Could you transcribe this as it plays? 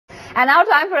And now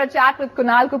time for a chat with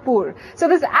Kunal Kapoor. So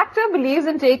this actor believes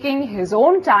in taking his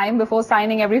own time before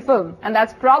signing every film. And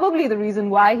that's probably the reason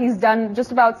why he's done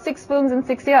just about 6 films in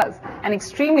 6 years. An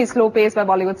extremely slow pace by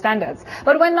Bollywood standards.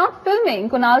 But when not filming,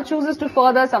 Kunal chooses to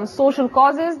further some social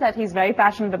causes that he's very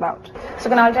passionate about. So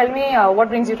Kunal, tell me what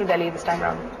brings you to Delhi this time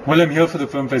around? Well, I'm here for the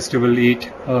Film Festival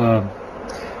 8.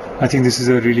 I think this is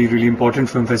a really, really important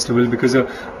film festival because a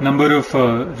number of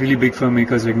really big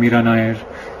filmmakers like Meera Nair,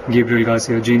 Gabriel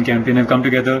Garcia, Jane Campion have come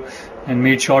together and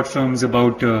made short films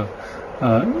about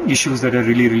issues that are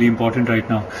really, really important right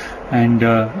now. And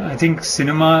I think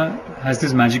cinema has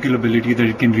this magical ability that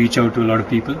it can reach out to a lot of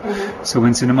people. So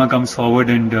when cinema comes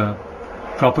forward and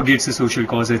propagates a social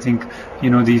cause, I think,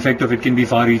 the effect of it can be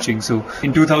far-reaching. So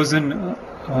in 2000,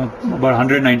 about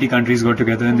 190 countries got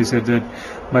together and they said that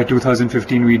by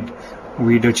 2015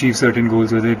 we'd achieve certain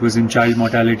goals, whether it was in child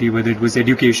mortality, whether it was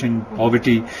education,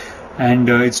 poverty, and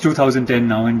it's 2010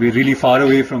 now and we're really far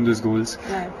away from those goals.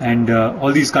 Right. And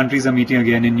all these countries are meeting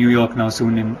again in New York now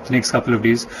soon in the next couple of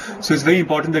days. So it's very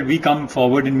important that we come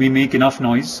forward and we make enough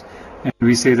noise and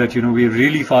we say that we're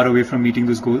really far away from meeting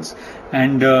those goals,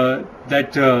 and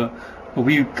that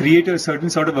we create a certain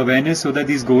sort of awareness so that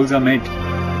these goals are met.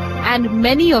 And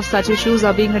many of such issues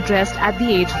are being addressed at the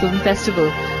 8th Film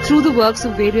Festival through the works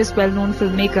of various well-known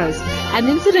filmmakers. And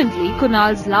incidentally,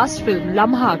 Kunal's last film,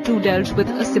 Lamha, too dealt with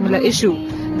a similar issue,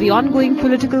 the ongoing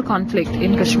political conflict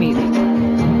in Kashmir.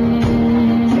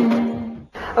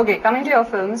 Okay, coming to your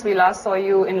films, we last saw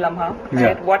you in Lamha.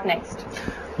 Right? Yeah. What next?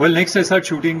 Well, next I start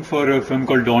shooting for a film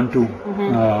called Dawn 2.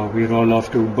 We're all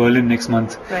off to Berlin next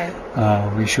month. Right.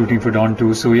 We're shooting for Dawn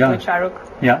 2, so yeah. With Shah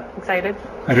Rukh. Yeah. Excited?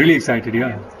 I'm really excited,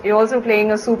 yeah. You're also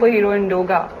playing a superhero in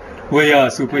Doga. Well, yeah,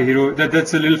 superhero.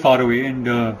 That's a little far away, and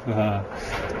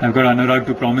I've got Anurag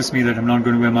to promise me that I'm not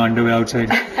going to wear my underwear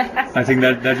outside. I think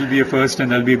that will be a first,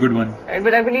 and that'll be a good one. Right,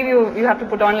 but I believe you have to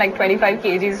put on like 25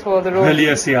 kgs for the role. Well,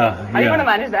 yes, yeah. Are you going to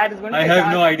manage that? It's going to be I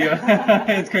have no idea.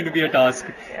 It's going to be a task.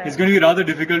 Yeah. It's going to be rather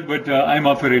difficult, but I'm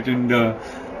up for it. And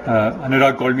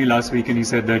Anurag called me last week, and he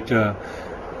said that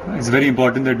it's very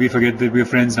important that we forget that we're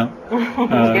friends now.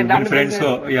 We've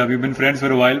been friends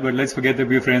for a while, but let's forget that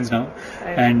we're friends now.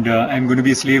 Right. And I'm going to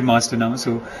be a slave master now,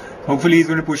 so hopefully he's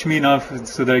going to push me enough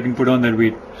so that I can put on that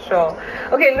weight. Sure.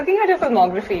 Okay, looking at your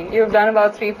filmography, you've done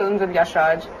about 3 films with Yash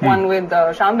Raj, one with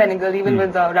Shyam Benegal, even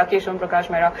with Rakesh and Prakash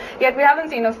Mehra. Yet we haven't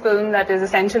seen a film that is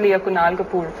essentially a Kunal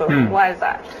Kapoor film. Why is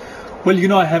that?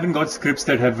 Well, I haven't got scripts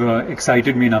that have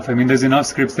excited me enough. I mean, there's enough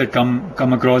scripts that come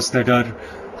across that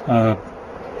are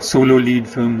solo lead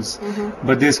films,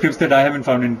 but they're scripts that I haven't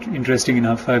found interesting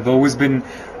enough. I've always been,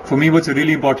 for me, what's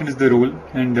really important is the role,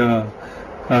 and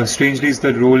strangely, it's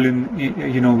the role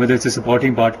in whether it's a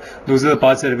supporting part. Those are the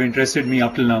parts that have interested me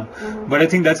up till now. But I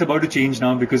think that's about to change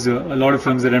now because a lot of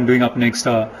films that I'm doing up next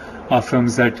are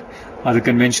films that are the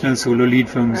conventional solo lead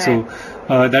films. Right.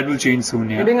 So that will change soon.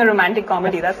 Yeah. You're doing a romantic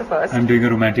comedy. That's the first. I'm doing a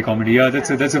romantic comedy. Yeah,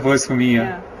 that's a first for me.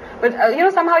 Yeah. But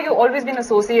somehow you've always been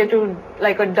associated to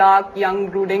like a dark, young,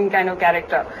 brooding kind of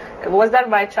character. Was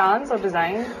that by chance or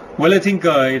design? Well, I think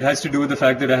it has to do with the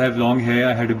fact that I have long hair,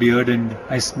 I had a beard, and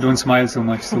I don't smile so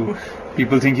much. So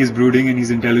people think he's brooding and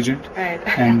he's intelligent. Right.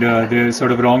 And they're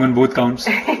sort of wrong on both counts.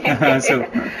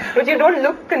 But you don't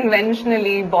look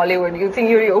conventionally Bollywood. You think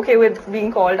you're okay with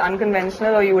being called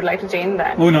unconventional, or you would like to change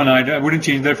that? Oh, no, I wouldn't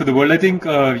change that for the world. I think,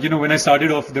 when I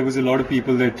started off, there was a lot of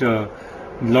people that...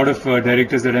 a lot of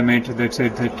directors that I met that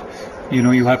said that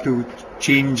you have to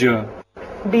change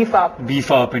beef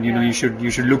up and you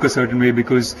should look a certain way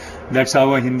because that's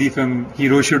how a Hindi film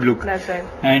hero should look. That's right.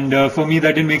 And for me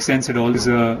that didn't make sense at all.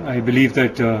 I believe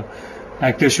that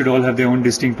actors should all have their own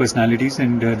distinct personalities,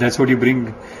 and that's what you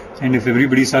bring. And if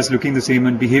everybody starts looking the same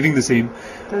and behaving the same,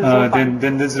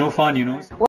 then there's no fun.